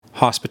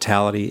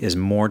hospitality is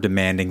more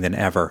demanding than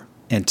ever,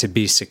 and to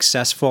be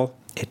successful,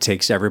 it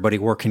takes everybody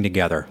working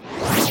together.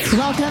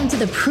 Welcome to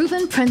the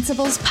Proven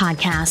Principles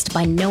podcast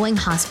by Knowing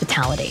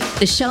Hospitality,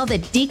 the show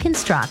that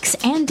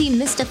deconstructs and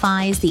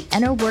demystifies the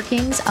inner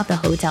workings of the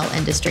hotel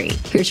industry.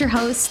 Here's your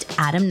host,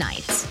 Adam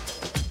Knight.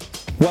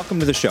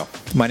 Welcome to the show.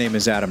 My name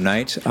is Adam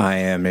Knight. I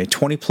am a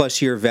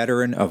 20-plus year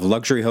veteran of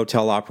luxury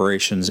hotel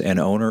operations and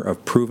owner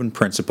of Proven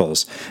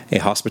Principles, a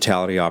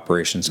hospitality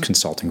operations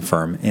consulting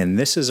firm. And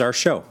this is our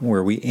show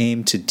where we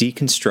aim to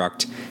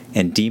deconstruct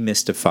and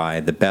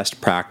demystify the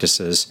best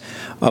practices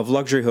of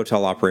luxury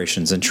hotel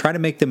operations and try to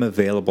make them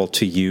available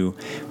to you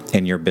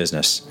and your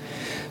business.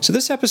 So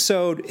this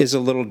episode is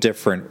a little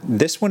different.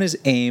 This one is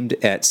aimed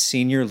at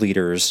senior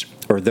leaders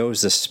or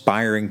those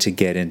aspiring to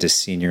get into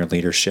senior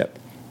leadership.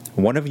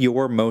 One of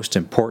your most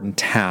important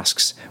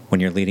tasks when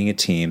you're leading a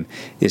team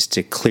is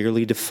to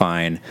clearly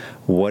define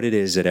what it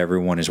is that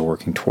everyone is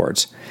working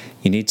towards.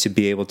 You need to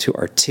be able to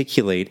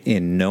articulate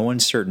in no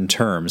uncertain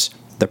terms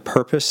the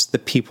purpose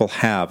that people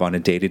have on a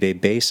day-to-day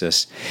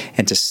basis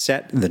and to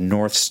set the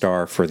North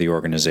Star for the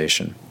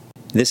organization.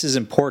 This is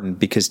important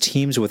because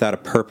teams without a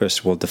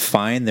purpose will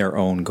define their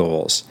own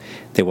goals.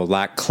 They will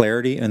lack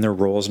clarity in their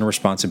roles and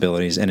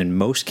responsibilities, and in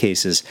most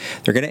cases,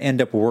 they're going to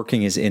end up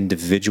working as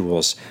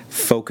individuals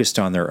focused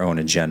on their own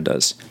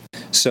agendas.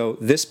 So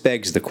this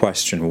begs the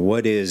question,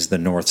 what is the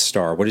North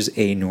Star? What is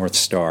a North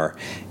Star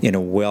in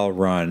a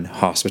well-run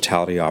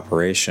hospitality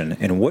operation?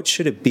 And what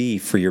should it be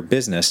for your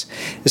business,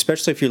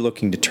 especially if you're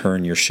looking to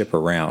turn your ship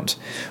around?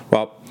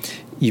 Well,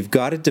 you've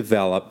got to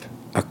develop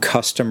a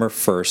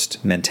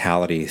customer-first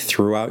mentality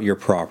throughout your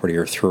property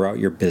or throughout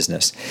your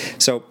business.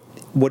 So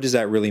what does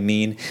that really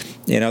mean?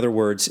 In other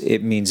words,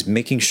 it means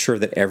making sure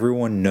that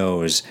everyone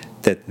knows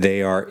that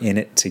they are in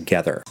it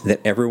together,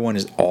 that everyone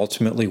is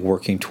ultimately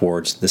working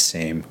towards the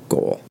same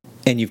goal.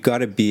 And you've got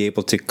to be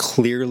able to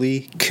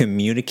clearly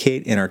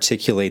communicate and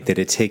articulate that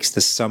it takes the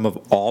sum of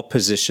all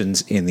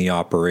positions in the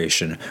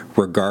operation,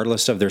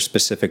 regardless of their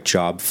specific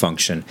job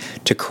function,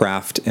 to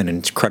craft an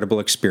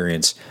incredible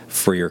experience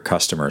for your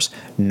customers.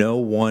 No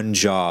one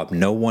job,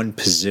 no one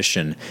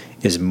position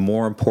is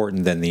more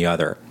important than the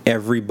other.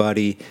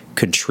 Everybody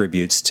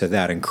contributes to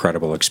that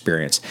incredible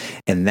experience.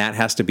 And that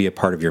has to be a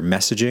part of your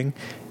messaging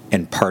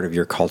and part of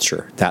your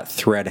culture. That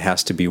thread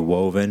has to be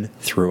woven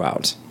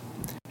throughout.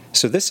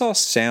 So this all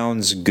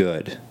sounds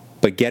good,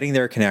 but getting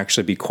there can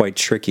actually be quite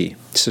tricky.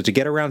 So to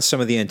get around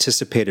some of the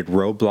anticipated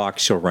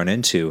roadblocks you'll run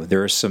into,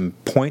 there are some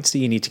points that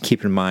you need to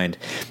keep in mind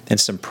and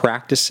some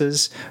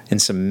practices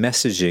and some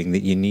messaging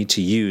that you need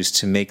to use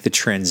to make the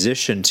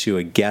transition to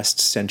a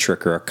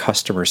guest-centric or a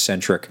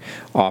customer-centric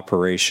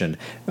operation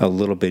a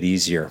little bit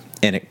easier.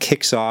 And it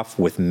kicks off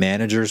with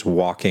managers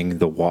walking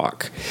the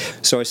walk.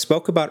 So I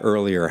spoke about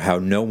earlier how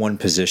no one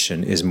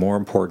position is more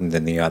important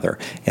than the other,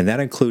 and that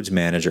includes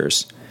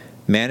managers.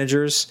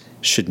 Managers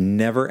should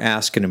never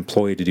ask an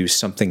employee to do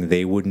something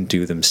they wouldn't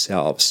do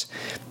themselves.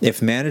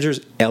 If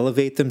managers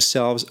elevate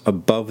themselves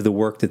above the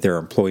work that their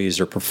employees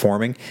are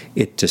performing,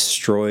 it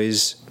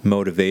destroys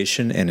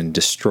motivation and it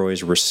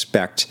destroys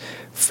respect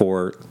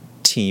for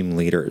team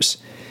leaders.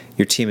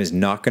 Your team is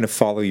not going to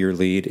follow your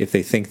lead if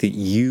they think that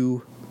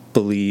you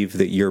believe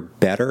that you're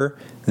better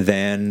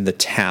than the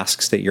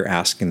tasks that you're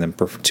asking them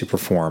to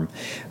perform.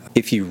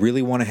 If you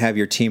really want to have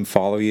your team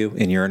follow you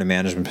and you're in a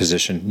management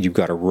position, you've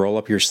got to roll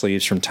up your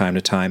sleeves from time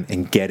to time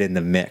and get in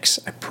the mix.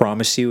 I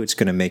promise you it's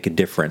going to make a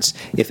difference,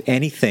 if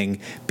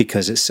anything,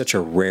 because it's such a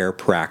rare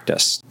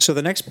practice. So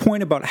the next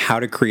point about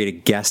how to create a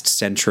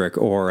guest-centric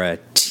or a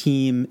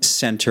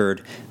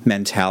team-centered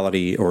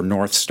mentality or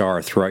North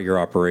Star throughout your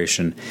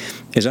operation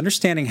is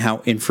understanding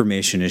how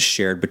information is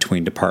shared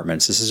between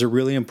departments. This is a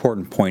really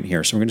important point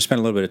here, so we're going to spend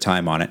a little bit of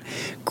time on it.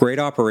 Great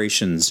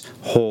operations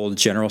hold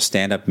general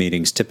stand-up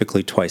meetings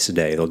typically twice a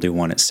day. They'll do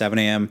one at 7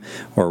 a.m.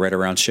 or right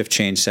around shift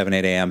change, 7,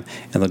 8 a.m.,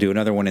 and they'll do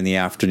another one in the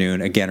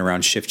afternoon, again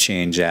around shift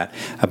change at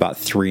about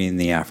 3 in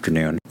the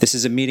afternoon. This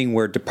is a meeting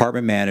where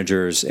department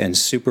managers and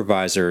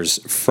supervisors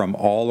from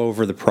all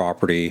over the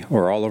property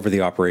or all over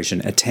the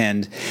operation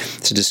attend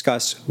to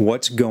discuss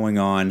what's going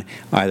on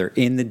either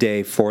in the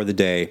day, for the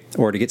day,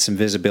 or to get some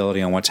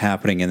visibility on what's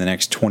happening in the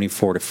next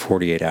 24 to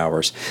 48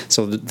 hours.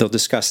 So they'll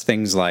discuss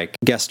things like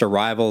guest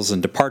arrivals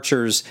and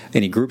departures,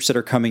 any groups that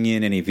are coming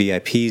in, any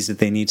VIPs that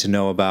they need to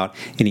know about,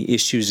 any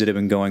issues that have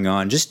been going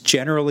on, just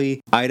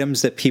generally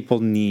items that people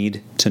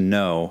need to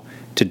know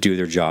to do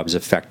their jobs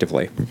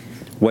effectively.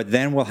 What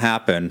then will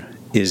happen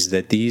is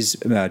that these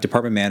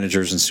department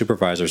managers and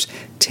supervisors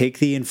take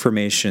the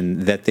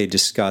information that they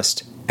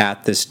discussed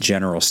at this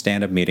general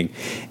stand-up meeting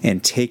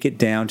and take it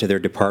down to their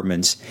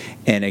departments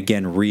and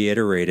again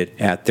reiterate it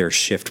at their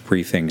shift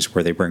briefings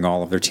where they bring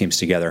all of their teams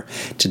together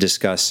to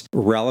discuss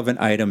relevant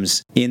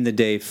items in the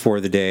day, for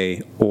the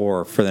day,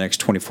 or for the next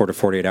 24 to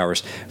 48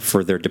 hours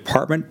for their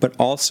department, but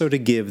also to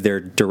give their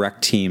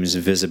direct teams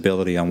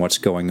visibility on what's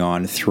going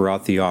on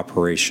throughout the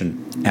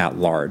operation at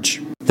large.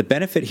 The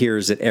benefit here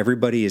is that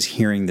everybody is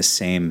hearing the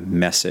same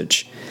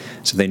message.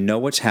 So they know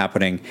what's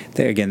happening.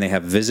 They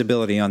have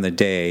visibility on the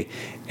day,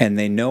 and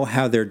they know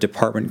how their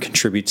department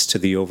contributes to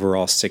the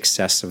overall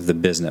success of the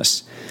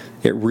business.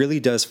 It really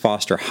does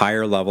foster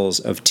higher levels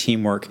of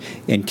teamwork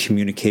and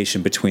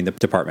communication between the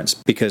departments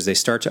because they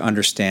start to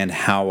understand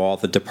how all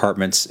the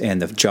departments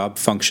and the job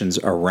functions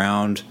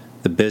around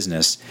the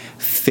business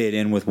fit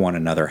in with one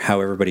another, how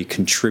everybody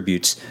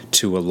contributes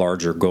to a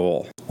larger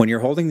goal. When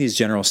you're holding these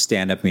general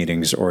stand-up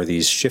meetings or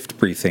these shift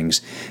briefings,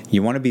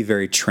 you want to be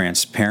very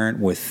transparent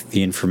with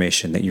the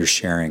information that you're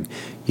sharing.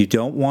 You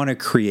don't want to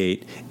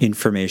create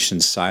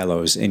information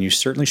silos, and you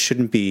certainly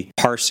shouldn't be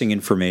parsing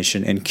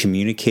information and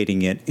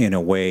communicating it in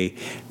a way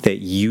that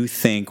you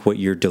think what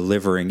you're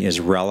delivering is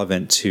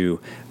relevant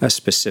to a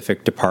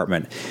specific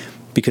department.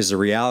 Because the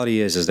reality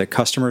is that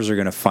customers are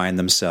going to find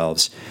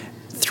themselves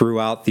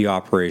throughout the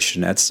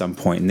operation at some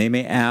point, and they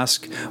may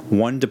ask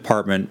one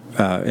department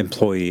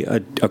employee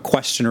a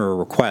question or a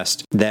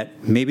request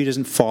that maybe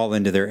doesn't fall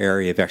into their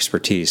area of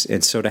expertise.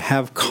 And so to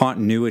have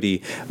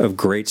continuity of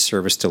great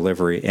service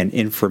delivery and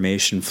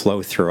information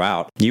flow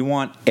throughout, you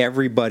want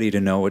everybody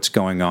to know what's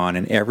going on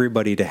and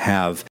everybody to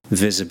have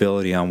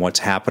visibility on what's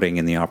happening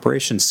in the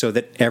operation so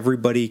that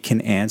everybody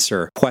can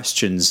answer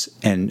questions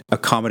and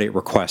accommodate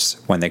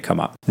requests when they come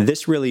up.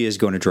 This really is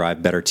going to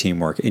drive better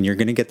teamwork, and you're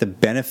going to get the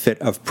benefit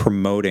of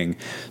promoting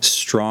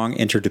strong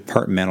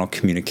interdepartmental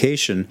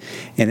communication,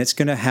 and it's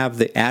going to have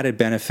the added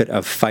benefit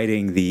of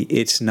fighting the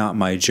 "it's not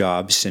my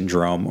job"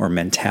 syndrome or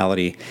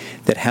mentality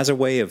that has a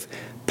way of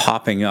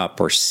popping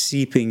up or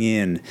seeping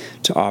in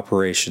to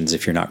operations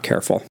if you're not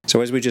careful.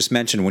 So as we just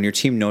mentioned, when your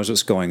team knows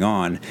what's going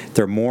on,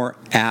 they're more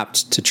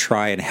apt to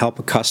try and help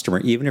a customer,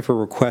 even if a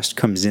request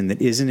comes in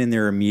that isn't in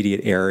their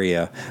immediate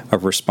area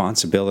of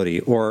responsibility,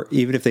 or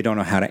even if they don't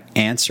know how to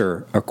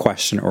answer a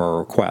question or a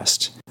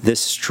request. This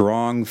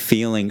strong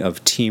feeling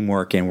of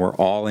teamwork and we're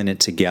all in it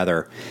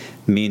together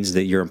means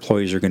that your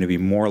employees are going to be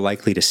more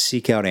likely to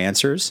seek out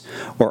answers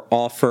or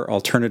offer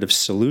alternative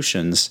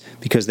solutions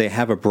because they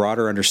have a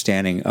broader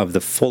understanding of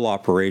the full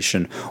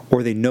operation,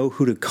 or they know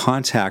who to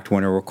contact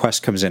when a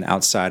request comes in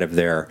outside of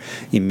their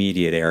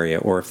immediate area,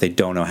 or if they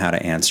don't know how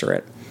to answer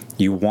it.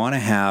 You want to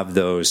have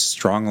those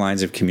strong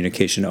lines of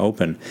communication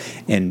open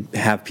and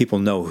have people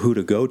know who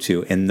to go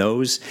to. And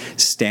those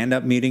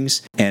stand-up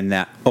meetings and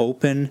that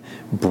open,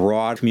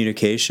 broad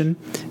communication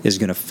is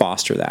going to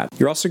foster that.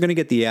 You're also going to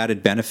get the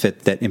added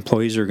benefit that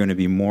employees are going to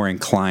be more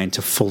inclined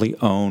to fully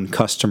own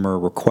customer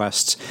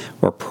requests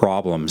or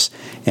problems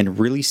and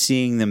really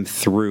seeing them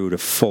through to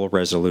full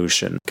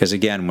resolution. Because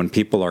again, when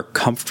people are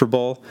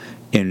comfortable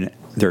in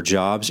their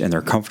jobs and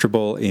they're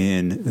comfortable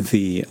in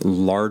the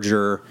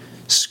larger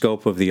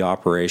scope of the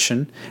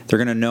operation, they're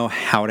going to know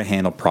how to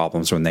handle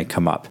problems when they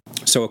come up.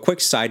 So a quick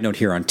side note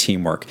here on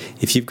teamwork.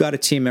 If you've got a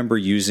team member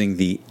using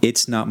the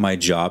 "it's not my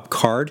job"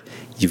 card,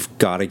 you've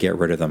got to get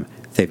rid of them.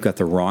 They've got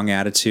the wrong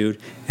attitude,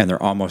 and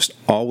they're almost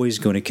always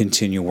going to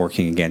continue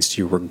working against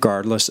you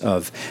regardless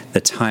of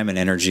the time and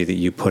energy that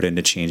you put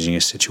into changing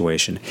a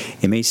situation.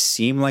 It may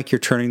seem like you're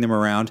turning them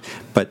around,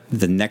 but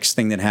the next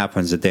thing that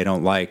happens that they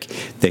don't like,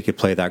 they could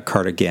play that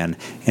card again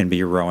and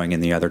be rowing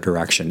in the other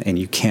direction, and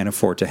you can't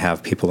afford to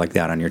have people like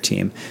that on your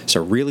team.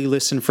 So really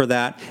listen for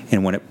that,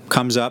 and when it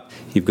comes up,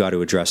 you've got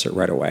to address it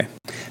right away.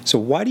 So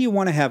why do you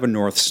want to have a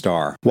North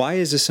Star? Why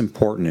is this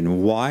important,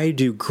 and why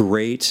do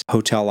great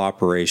hotel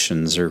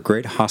operations or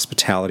great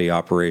hospitality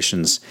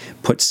operations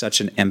put such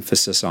an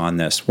emphasis on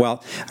this?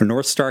 Well, a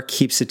North Star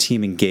keeps the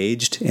team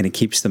engaged and it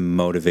keeps them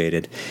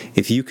motivated.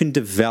 If you can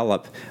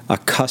develop a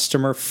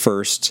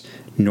customer-first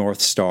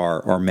North Star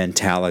or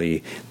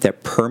mentality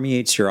that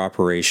permeates your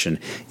operation,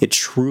 it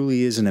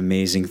truly is an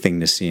amazing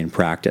thing to see in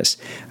practice.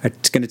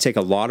 It's going to take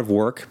a lot of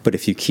work, but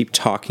if you keep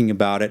talking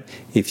about it,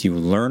 if you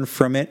learn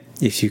from it,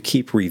 if you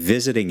keep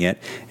revisiting it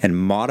and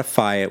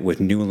modify it with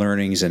new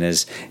learnings, and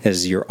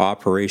as your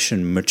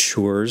operation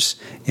matures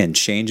and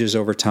changes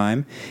over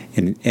time,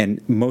 and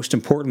most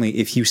importantly,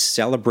 if you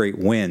celebrate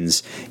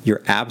wins,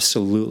 you're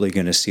absolutely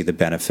going to see the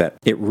benefit.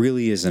 It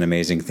really is an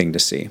amazing thing to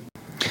see.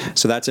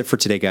 So that's it for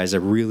today, guys. I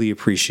really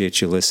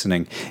appreciate you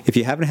listening. If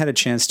you haven't had a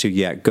chance to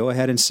yet, go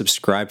ahead and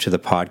subscribe to the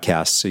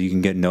podcast so you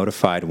can get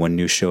notified when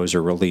new shows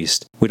are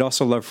released. We'd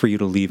also love for you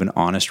to leave an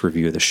honest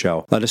review of the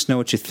show. Let us know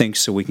what you think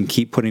so we can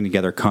keep putting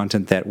together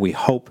content that we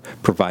hope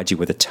provides you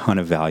with a ton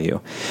of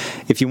value.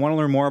 If you want to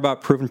learn more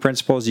about Proven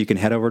Principles, you can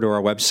head over to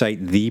our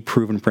website,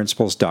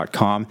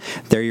 theprovenprinciples.com.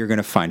 There you're going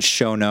to find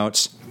show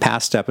notes,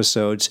 past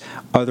episodes,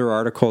 other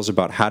articles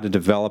about how to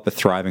develop a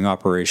thriving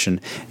operation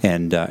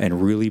and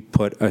really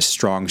put a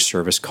strong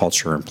service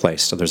culture in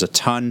place. So there's a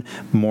ton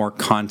more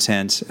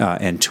content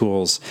and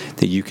tools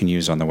that you can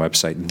use on the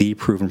website,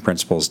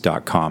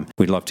 theprovenprinciples.com.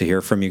 We'd love to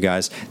hear from you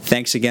guys.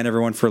 Thanks again,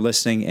 everyone, for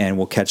listening, and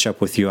we'll catch up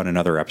with you on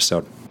another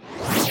episode.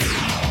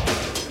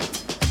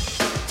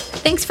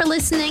 Thanks for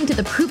listening to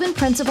the Proven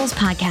Principles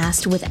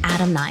Podcast with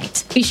Adam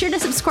Knight. Be sure to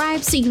subscribe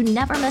so you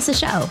never miss a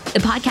show. The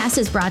podcast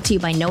is brought to you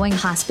by Knowing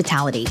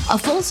Hospitality, a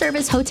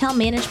full-service hotel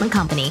management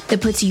company that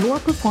puts your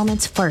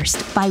performance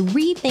first by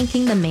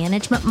rethinking the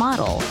management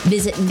model.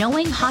 Visit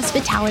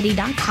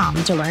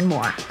knowinghospitality.com to learn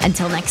more.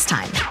 Until next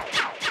time.